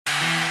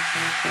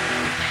We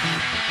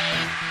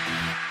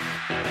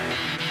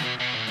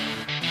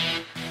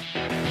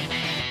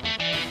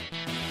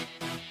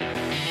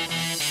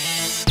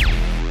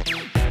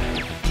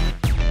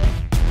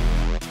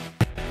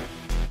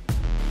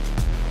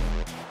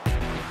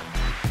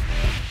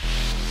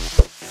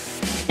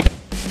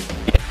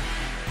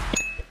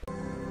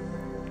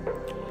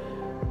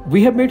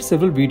have made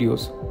several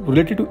videos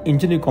related to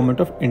engine requirement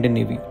of Indian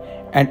Navy,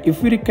 and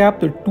if we recap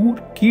the two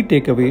key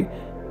takeaways,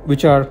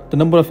 which are the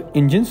number of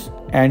engines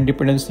and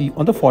dependency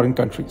on the foreign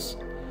countries.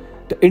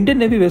 The Indian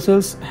Navy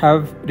vessels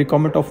have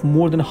requirement of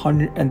more than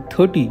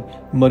 130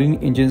 marine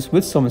engines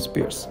with some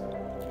spares.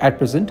 At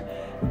present,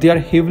 they are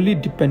heavily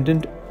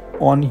dependent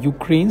on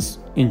Ukraine's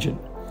engine.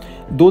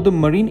 Though the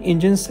marine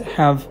engines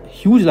have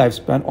huge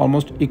lifespan,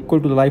 almost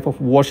equal to the life of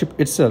warship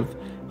itself,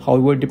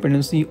 however,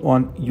 dependency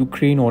on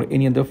Ukraine or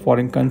any other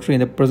foreign country in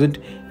the present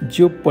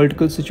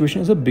geopolitical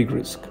situation is a big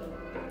risk.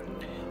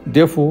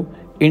 Therefore,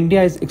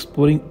 India is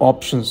exploring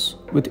options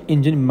with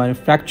engine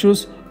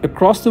manufacturers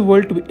across the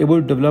world to be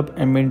able to develop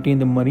and maintain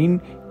the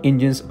marine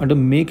engines under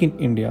Make in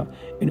India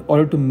in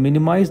order to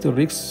minimize the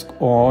risks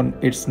on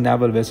its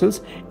naval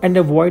vessels and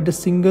avoid the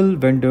single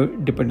vendor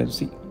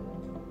dependency.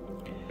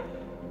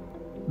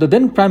 The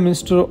then Prime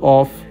Minister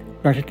of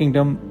United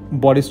Kingdom,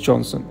 Boris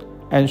Johnson,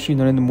 and Shri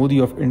Narendra Modi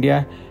of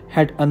India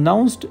had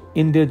announced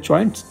in their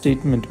joint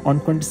statement on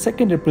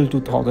 22nd April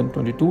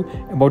 2022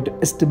 about the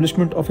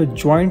establishment of a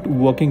joint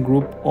working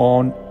group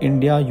on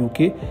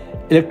India-UK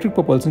electric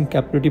propulsion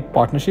capability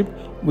partnership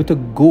with a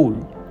goal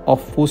of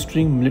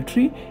fostering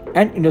military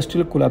and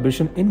industrial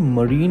collaboration in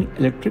marine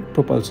electric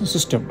propulsion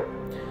system,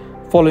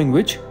 following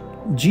which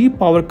GE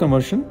Power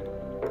Conversion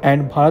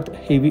and Bharat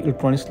Heavy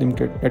Electronics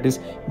Limited, that is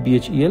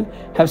BHEL,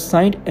 have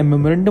signed a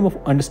memorandum of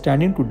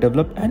understanding to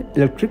develop an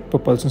electric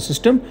propulsion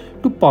system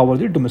to power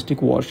their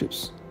domestic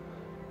warships.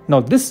 Now,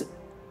 this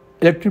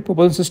electric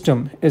propulsion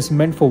system is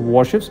meant for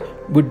warships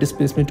with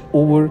displacement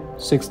over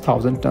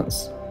 6,000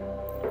 tons.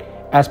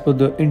 As per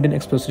the Indian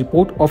Express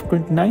report of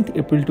 29th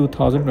April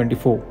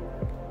 2024,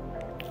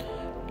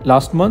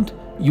 last month,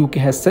 UK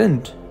has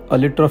sent a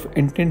letter of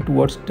intent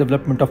towards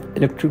development of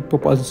electric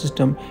propulsion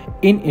system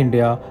in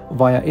India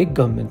via a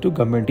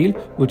government-to-government deal,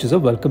 which is a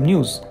welcome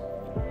news.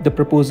 The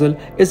proposal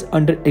is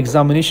under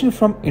examination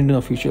from Indian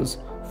officials.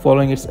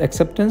 Following its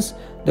acceptance,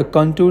 the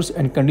contours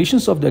and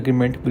conditions of the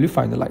agreement will be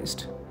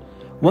finalized.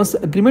 Once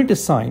the agreement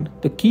is signed,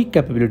 the key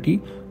capability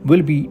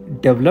will be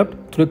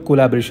developed through a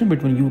collaboration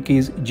between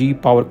UK's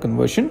GE Power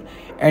Conversion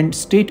and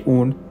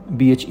state-owned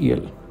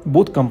BHEL.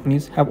 Both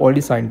companies have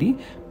already signed the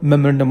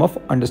Memorandum of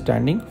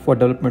Understanding for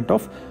development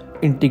of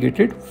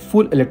integrated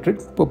full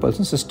electric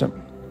propulsion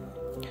system.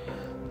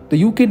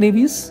 The UK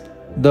Navy's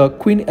the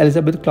Queen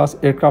Elizabeth class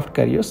aircraft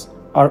carriers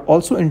are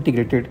also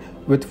integrated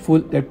with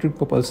full electric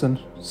propulsion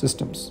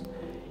systems.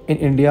 In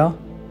India,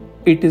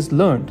 it is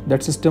learned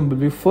that system will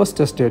be first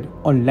tested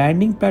on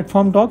landing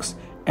platform docks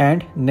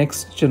and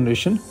next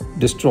generation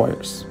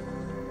destroyers.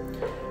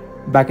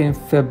 Back in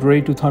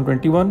February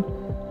 2021,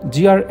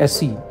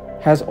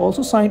 GRSE has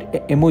also signed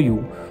a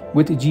MOU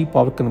with GE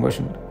Power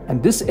Conversion,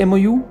 and this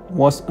MOU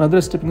was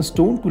another stepping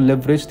stone to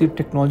leverage the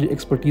technology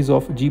expertise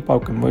of GE Power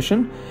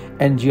Conversion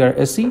and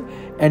GRSE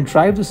and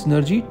drive the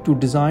synergy to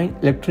design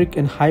electric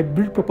and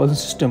hybrid propulsion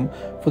system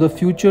for the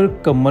future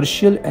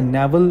commercial and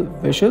naval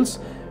vessels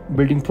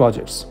building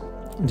projects.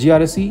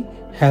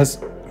 GRSE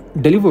has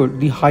delivered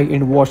the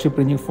high-end warship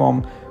ranging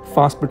from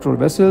fast patrol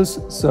vessels,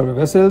 survey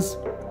vessels,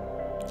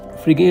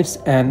 frigates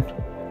and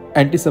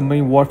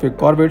anti-submarine warfare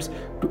corvettes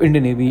to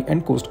Indian Navy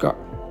and Coast Guard.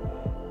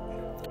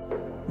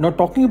 Now,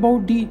 talking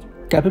about the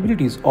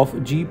capabilities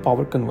of GE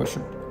Power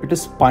Conversion, it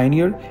is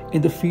pioneer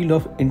in the field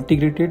of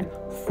integrated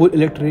full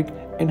electric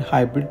and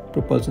hybrid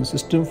propulsion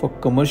system for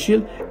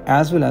commercial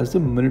as well as the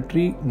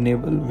military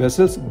naval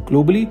vessels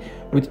globally,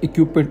 with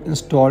equipment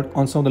installed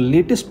on some of the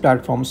latest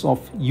platforms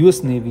of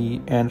US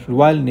Navy and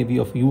Royal Navy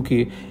of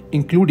UK,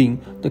 including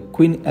the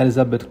Queen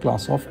Elizabeth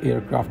class of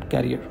aircraft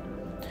carrier.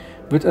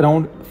 With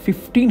around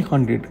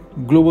 1,500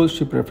 global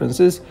ship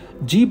references,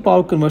 GE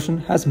Power Conversion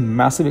has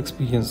massive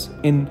experience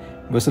in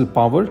vessel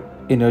power,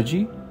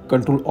 energy,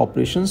 control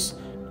operations,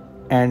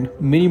 and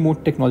many more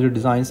technology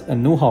designs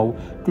and know-how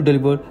to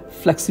deliver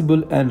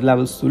flexible and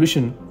reliable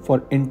solution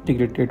for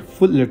integrated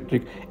full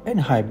electric and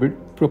hybrid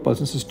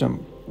propulsion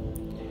system.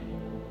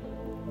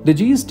 The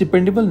GE's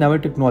dependable naval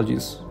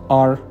technologies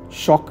are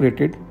shock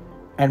rated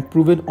and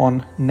proven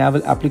on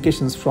naval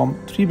applications from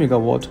 3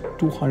 MW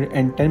to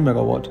 110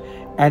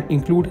 MW and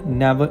include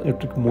naval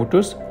electric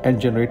motors and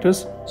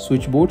generators,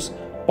 switchboards,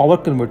 power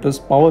converters,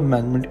 power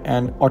management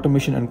and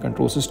automation and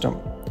control system.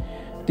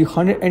 The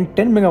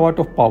 110 MW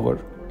of power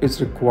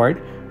is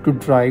required to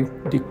drive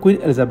the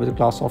Queen Elizabeth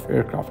class of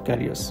aircraft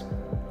carriers.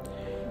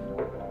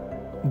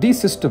 These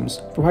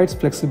systems provide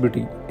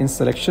flexibility in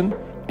selection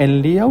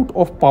and layout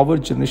of power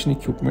generation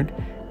equipment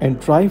and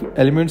drive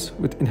elements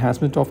with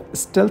enhancement of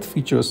stealth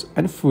features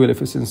and fuel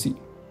efficiency.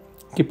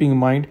 Keeping in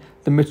mind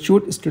the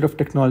mature state of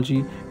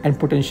technology and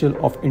potential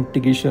of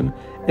integration,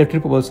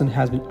 electric propulsion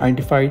has been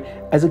identified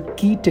as a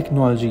key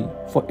technology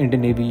for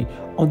Indian Navy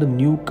on the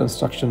new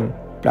construction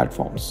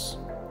platforms.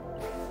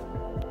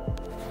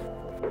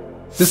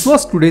 This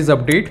was today's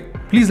update.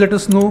 Please let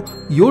us know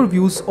your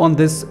views on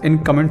this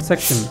in comment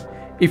section.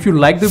 If you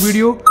like the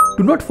video,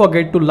 do not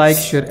forget to like,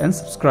 share and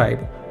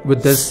subscribe.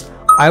 With this,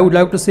 I would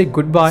like to say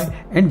goodbye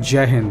and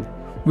Jai Hind.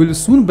 We'll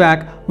soon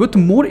back with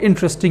more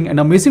interesting and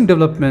amazing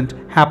development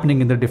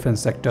happening in the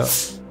defense sector.